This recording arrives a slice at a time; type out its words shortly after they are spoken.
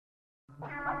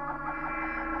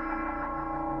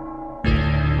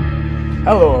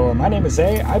Hello, my name is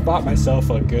A. I bought myself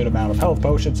a good amount of health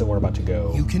potions and we're about to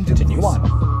go You can continue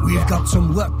on. We've got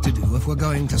some work to do if we're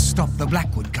going to stop the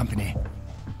Blackwood Company.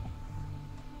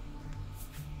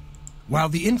 While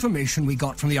the information we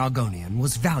got from the Argonian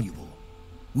was valuable,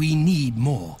 we need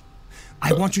more.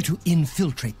 I want you to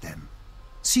infiltrate them.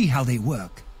 See how they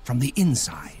work from the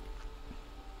inside.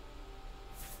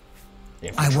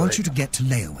 I want you to get to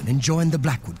Leowen and join the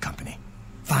Blackwood Company.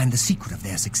 Find the secret of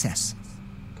their success.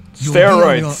 You'll be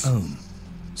on your own.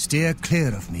 Steer clear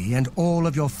of me and all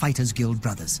of your Fighters Guild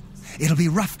brothers. It'll be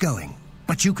rough going,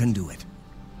 but you can do it.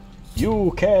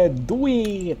 You can do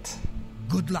it.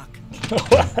 Good luck.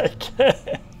 I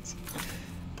can't.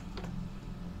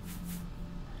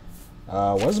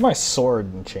 What is my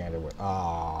sword enchanted with?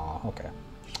 Ah, okay.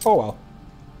 Oh well.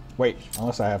 Wait,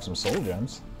 unless I have some soul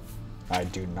gems. I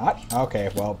do not? Okay,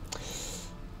 well.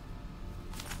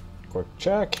 Quick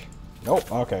check. Nope,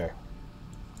 okay.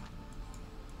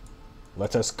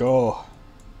 Let us go.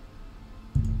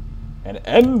 And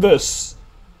end this!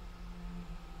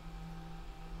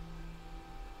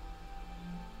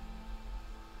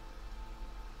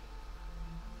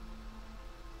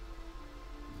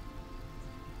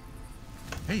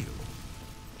 Hey.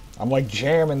 I'm like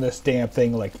jamming this damn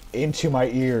thing like into my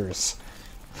ears.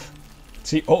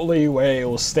 It's the only way it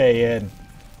will stay in.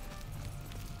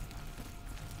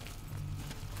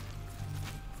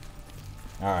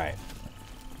 Alright.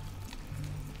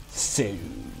 So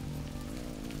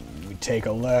we take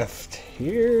a left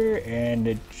here and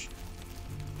it...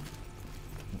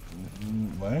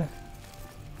 What?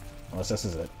 Unless this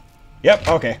is it. Yep,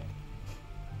 okay.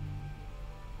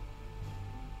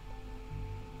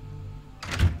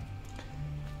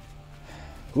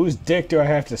 Whose dick do I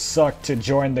have to suck to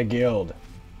join the guild?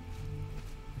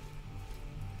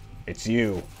 It's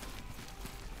you.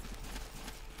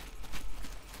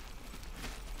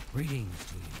 Greetings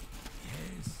to you.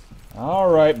 Yes.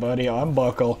 Alright, buddy,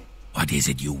 unbuckle. What is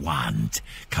it you want?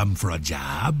 Come for a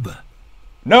job?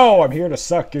 No, I'm here to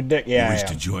suck your dick. Yeah, You wish I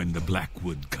to am. join the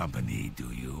Blackwood Company, do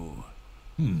you?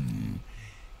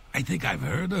 I think I've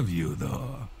heard of you,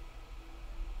 though.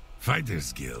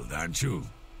 Fighters Guild, aren't you?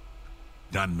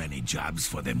 Done many jobs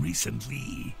for them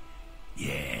recently.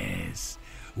 Yes.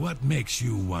 What makes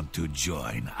you want to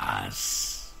join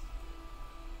us?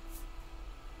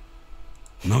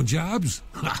 No jobs?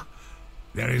 Ha!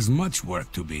 There is much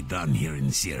work to be done here in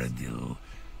Cyrodiil.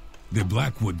 The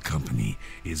Blackwood Company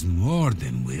is more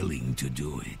than willing to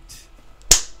do it.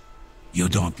 You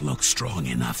don't look strong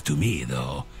enough to me,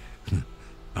 though.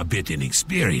 A bit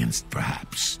inexperienced,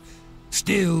 perhaps.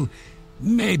 Still,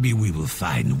 maybe we will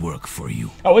find work for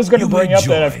you. I was going to You bring may up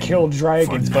that I've join killed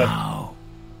dragons, for now.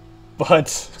 but...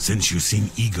 Since you seem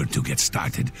eager to get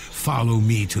started, follow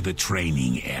me to the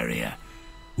training area.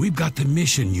 We've got the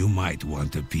mission you might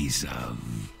want a piece of.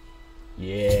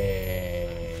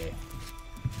 Yeah.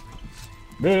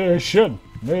 Mission.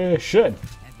 Mission.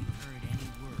 Have you heard any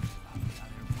word about the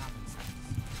other provinces?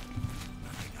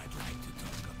 Nothing I'd like to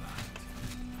talk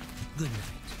about. Good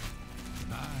night.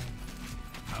 Bye.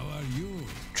 How are you?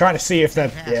 Trying to see if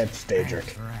that... Yeah, it's Thanks Daedric.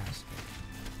 for asking.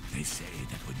 They say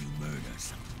that when you murder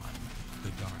someone,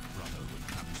 the Dark Brotherhood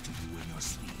comes to you in your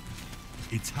sleep.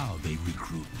 It's how they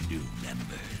recruit new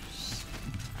members.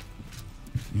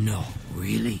 No,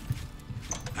 really?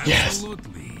 Yes.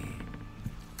 Absolutely.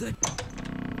 Good.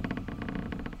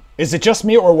 Is it just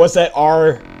me, or was that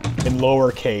R in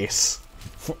lowercase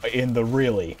in the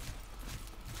really?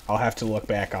 I'll have to look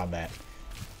back on that.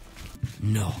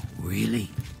 No, really?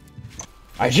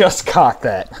 I just caught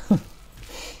that.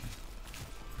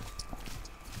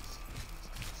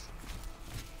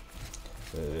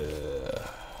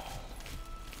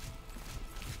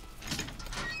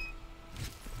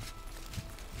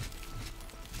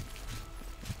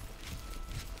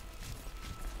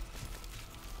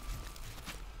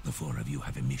 The four of you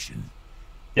have a mission.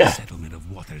 Yeah. The settlement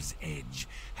of Water's Edge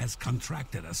has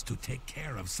contracted us to take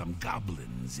care of some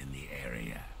goblins in the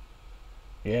area.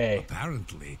 Yay.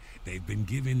 Apparently, they've been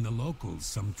giving the locals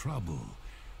some trouble.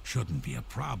 Shouldn't be a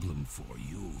problem for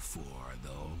you four,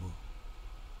 though.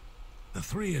 The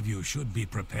three of you should be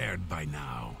prepared by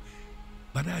now.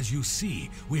 But as you see,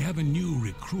 we have a new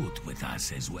recruit with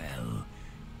us as well.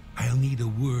 I'll need a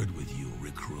word with you,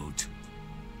 recruit.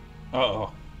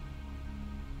 Uh-oh.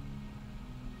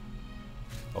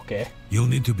 Okay. You'll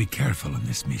need to be careful on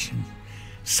this mission.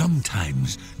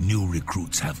 Sometimes new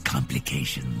recruits have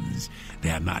complications. They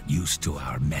are not used to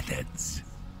our methods.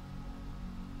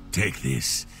 Take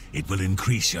this. It will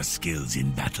increase your skills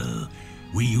in battle.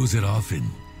 We use it often.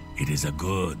 It is a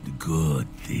good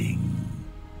thing.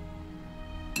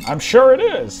 I'm sure it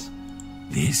is.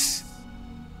 This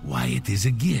Why, it is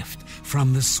a gift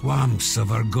from the swamps of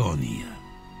Argonia.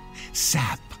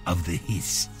 Sap of the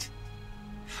Hist.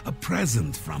 A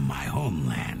present from my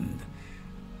homeland.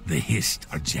 The Hist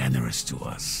are generous to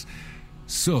us.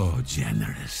 So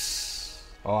generous.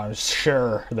 Oh, I'm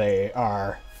sure they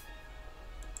are.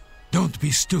 Don't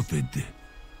be stupid.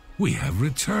 We have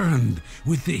returned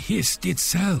with the Hist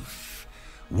itself.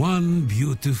 One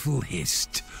beautiful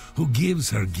Hist who gives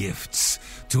her gifts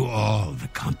to all the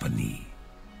company.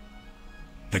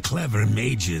 The clever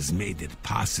mages made it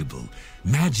possible.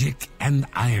 Magic and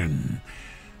iron.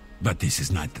 But this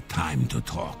is not the time to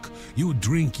talk. You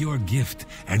drink your gift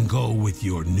and go with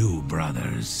your new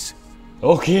brothers.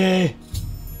 Okay.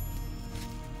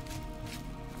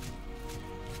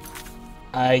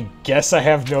 I guess I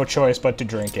have no choice but to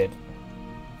drink it.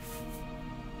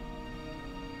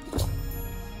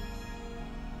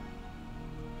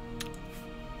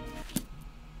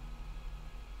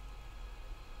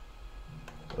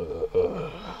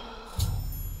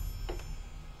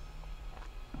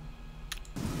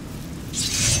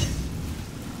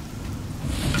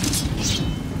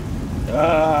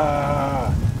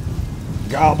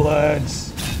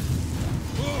 Goblins.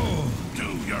 Oh, do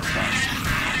your worst.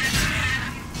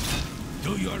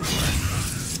 Do your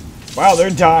worst. Wow, they're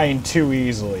dying too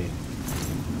easily.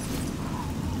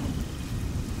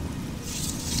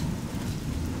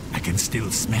 I can still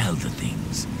smell the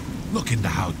things. Look in the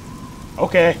house.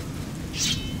 Okay.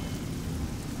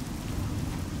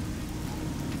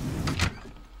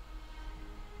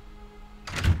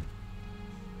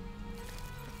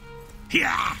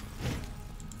 Yeah.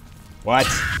 What?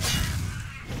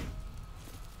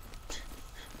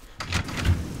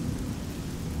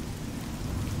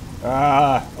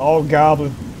 All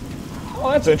goblin. Oh,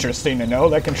 that's interesting to know.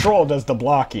 That control does the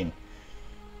blocking.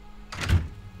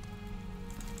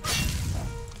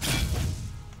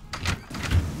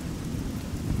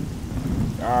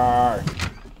 Arr.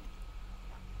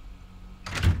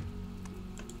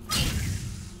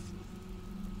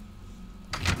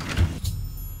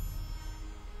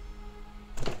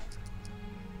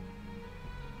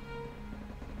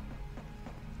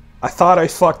 I thought I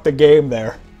fucked the game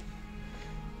there.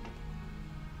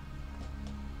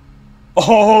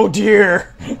 Oh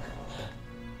dear!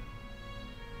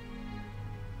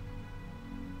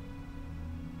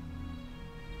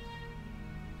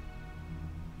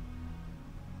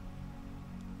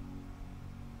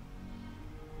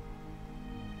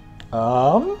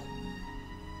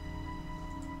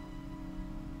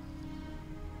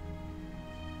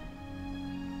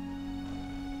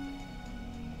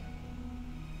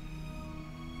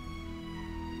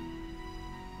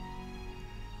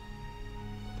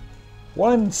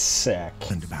 One sec.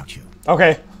 About you.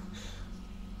 Okay.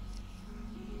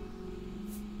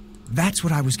 That's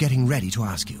what I was getting ready to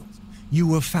ask you. You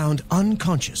were found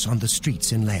unconscious on the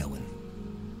streets in Leowen.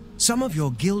 Some of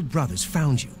your guild brothers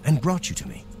found you and brought you to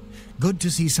me. Good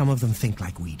to see some of them think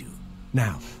like we do.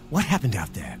 Now, what happened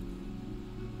out there?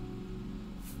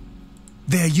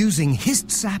 They're using Hist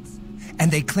sap,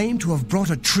 and they claim to have brought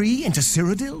a tree into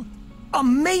Cyrodiil?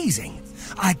 Amazing!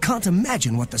 I can't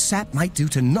imagine what the sap might do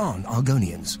to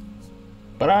non-Argonians.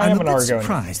 But I'm a an bit Argonian.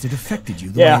 surprised it affected you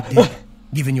the Yeah. way it did,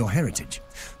 given your heritage.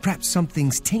 Perhaps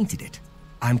something's tainted it.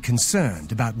 I'm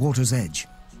concerned about Water's Edge.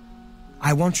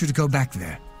 I want you to go back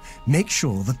there. Make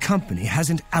sure the company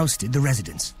hasn't ousted the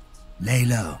residents. Lay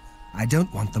low. I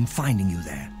don't want them finding you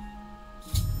there.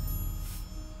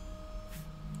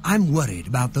 I'm worried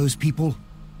about those people.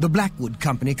 The Blackwood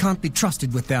Company can't be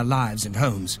trusted with their lives and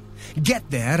homes. Get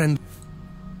there and...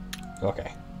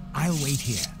 Okay. I'll wait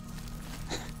here.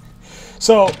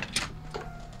 So,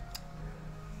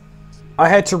 I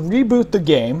had to reboot the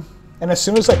game, and as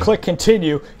soon as I clicked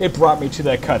continue, it brought me to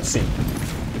that cutscene.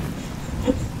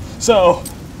 So,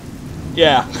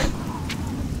 yeah.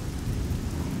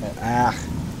 And,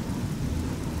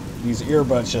 these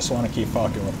earbuds just want to keep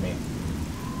fucking with me.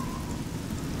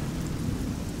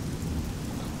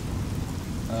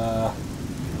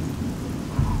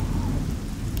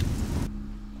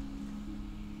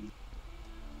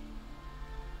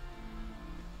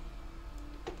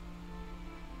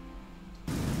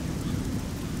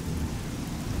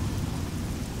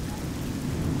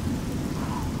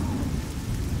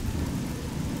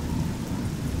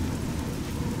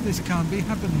 This can't be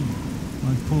happening.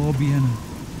 My poor Vienna.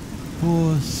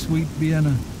 Poor, sweet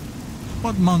Vienna.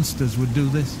 What monsters would do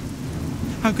this?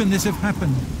 How can this have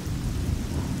happened?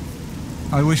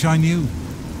 I wish I knew.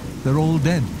 They're all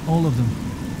dead, all of them.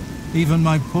 Even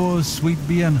my poor, sweet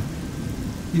Vienna.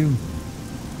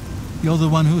 You're the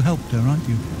one who helped her, aren't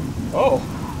you? Oh.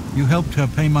 You helped her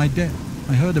pay my debt.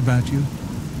 I heard about you.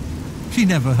 She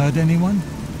never hurt anyone.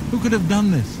 Who could have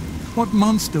done this? What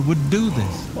monster would do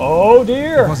this? Oh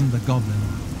dear! It wasn't the goblin.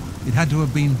 It had to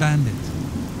have been bandits.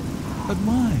 But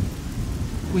why?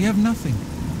 We have nothing.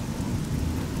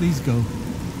 Please go.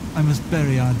 I must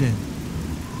bury our dead.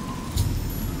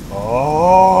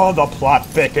 Oh, the plot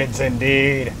thickens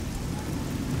indeed.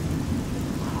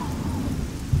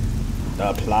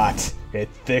 The plot, it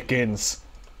thickens.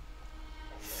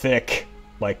 Thick,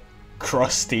 like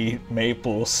crusty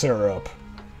maple syrup.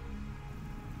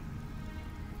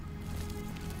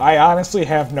 I honestly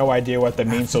have no idea what that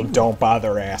means, so don't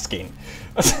bother asking.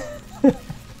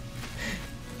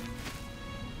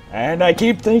 And I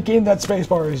keep thinking that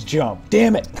spacebar is jump.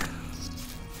 Damn it!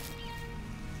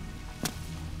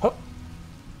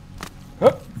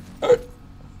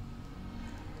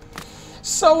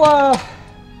 So,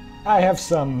 I have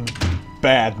some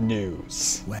bad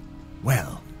news.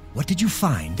 Well, what did you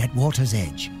find at Water's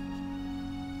Edge?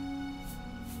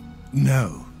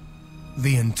 No,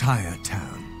 the entire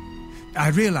town. I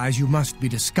realize you must be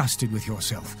disgusted with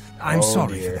yourself. I'm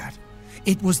sorry for that.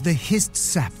 It was the hissed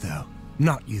sap, though,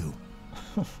 not you.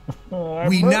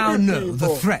 We now know the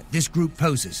threat this group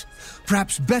poses.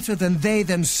 Perhaps better than they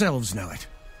themselves know it.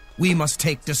 We must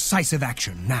take decisive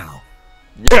action now.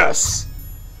 Yes!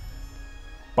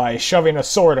 By shoving a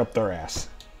sword up their ass.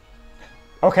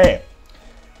 Okay.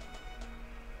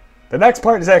 The next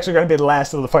part is actually going to be the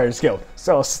last of the Fighters Guild.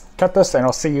 So, cut this and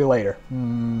I'll see you later.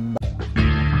 Bye.